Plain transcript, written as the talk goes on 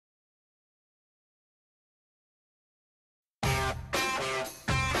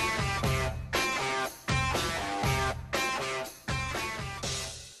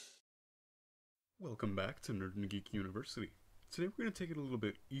Welcome back to Nerd and Geek University. Today we're going to take it a little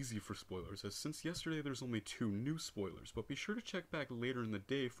bit easy for spoilers, as since yesterday there's only 2 new spoilers, but be sure to check back later in the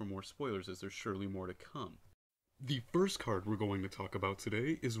day for more spoilers as there's surely more to come. The first card we're going to talk about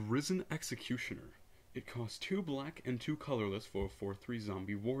today is Risen Executioner. It costs 2 black and 2 colorless for a 4/3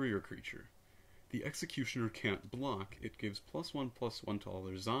 zombie warrior creature. The Executioner can't block, it gives +1/+1 to all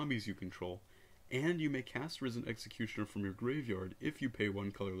other zombies you control, and you may cast Risen Executioner from your graveyard if you pay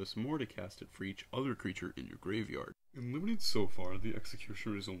 1 colorless more to cast it for each other creature in your graveyard. In Limited so far, the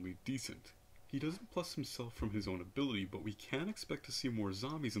Executioner is only decent. He doesn't plus himself from his own ability, but we can expect to see more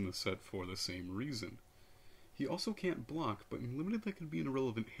zombies in the set for the same reason. He also can't block, but in Limited that could be an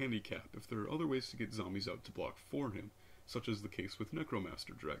irrelevant handicap if there are other ways to get zombies out to block for him, such as the case with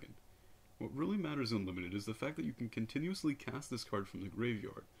Necromaster Dragon. What really matters in Limited is the fact that you can continuously cast this card from the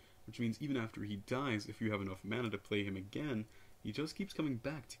graveyard, which means even after he dies, if you have enough mana to play him again, he just keeps coming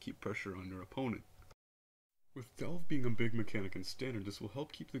back to keep pressure on your opponent. With Delve being a big mechanic in Standard, this will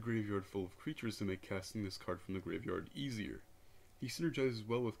help keep the graveyard full of creatures to make casting this card from the graveyard easier. He synergizes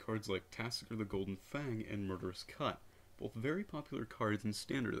well with cards like Tassiger the Golden Fang and Murderous Cut, both very popular cards in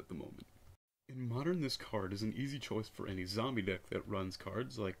Standard at the moment. In Modern, this card is an easy choice for any zombie deck that runs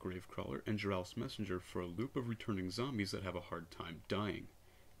cards like Gravecrawler and Geralf's Messenger for a loop of returning zombies that have a hard time dying.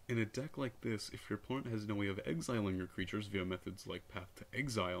 In a deck like this, if your opponent has no way of exiling your creatures via methods like Path to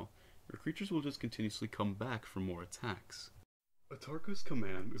Exile, your creatures will just continuously come back for more attacks. Tarkir's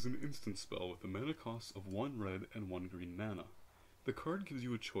Command is an instant spell with a mana cost of 1 red and 1 green mana. The card gives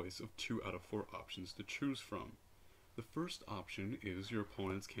you a choice of 2 out of 4 options to choose from. The first option is your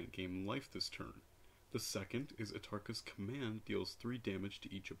opponents can't gain life this turn. The second is Tarkir's Command deals 3 damage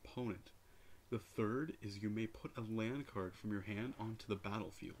to each opponent. The third is you may put a land card from your hand onto the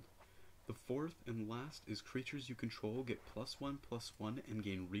battlefield. The fourth and last is creatures you control get +1/+1 and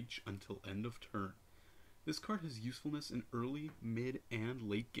gain reach until end of turn. This card has usefulness in early, mid, and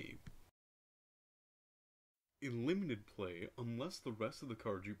late game. In Limited play, unless the rest of the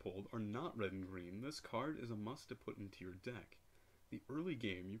cards you pulled are not red and green, this card is a must to put into your deck. The early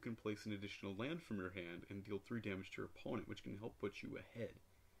game, you can place an additional land from your hand and deal 3 damage to your opponent, which can help put you ahead.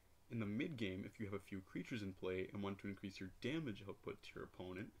 In the mid-game, if you have a few creatures in play and want to increase your damage output to your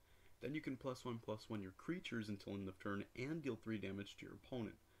opponent, then you can +1/+1 your creatures until end of turn and deal 3 damage to your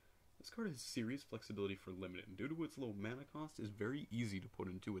opponent. This card has serious flexibility for Limited, and due to its low mana cost, is very easy to put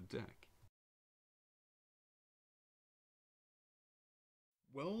into a deck.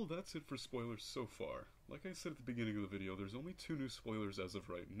 Well, that's it for spoilers so far. Like I said at the beginning of the video, there's only 2 new spoilers as of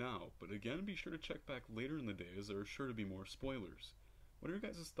right now, but again, be sure to check back later in the day as there are sure to be more spoilers. What are your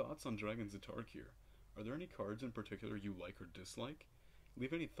guys' thoughts on Dragons of Tarkir? Are there any cards in particular you like or dislike?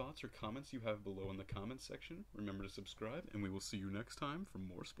 Leave any thoughts or comments you have below in the comments section. Remember to subscribe, and we will see you next time for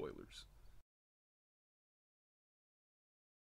more spoilers.